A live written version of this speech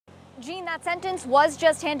Gene, that sentence was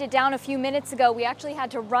just handed down a few minutes ago. We actually had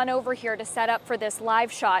to run over here to set up for this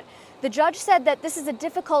live shot. The judge said that this is a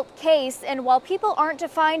difficult case, and while people aren't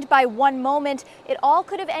defined by one moment, it all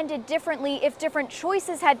could have ended differently if different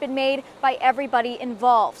choices had been made by everybody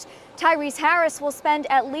involved. Tyrese Harris will spend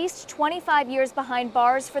at least 25 years behind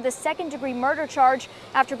bars for the second-degree murder charge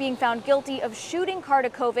after being found guilty of shooting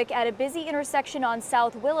Kardakovic at a busy intersection on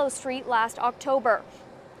South Willow Street last October.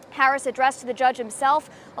 Harris addressed the judge himself,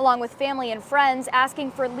 along with family and friends,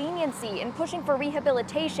 asking for leniency and pushing for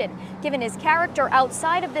rehabilitation, given his character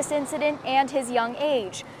outside of this incident and his young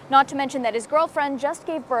age, not to mention that his girlfriend just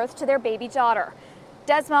gave birth to their baby daughter.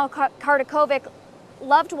 Dzemel Kardakovic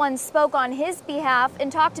loved ones spoke on his behalf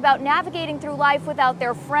and talked about navigating through life without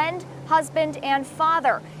their friend, husband, and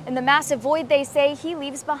father, and the massive void they say he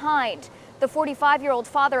leaves behind. The 45-year-old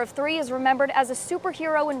father of three is remembered as a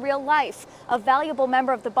superhero in real life, a valuable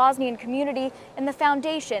member of the Bosnian community, and the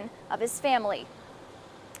foundation of his family.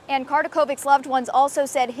 And Kardakovic's loved ones also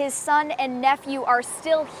said his son and nephew are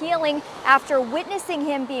still healing after witnessing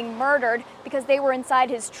him being murdered because they were inside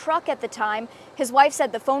his truck at the time. His wife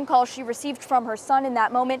said the phone call she received from her son in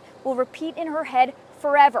that moment will repeat in her head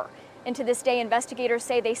forever. And to this day, investigators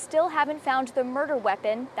say they still haven't found the murder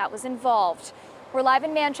weapon that was involved. We're live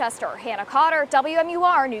in Manchester. Hannah Cotter,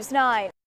 WMUR News 9.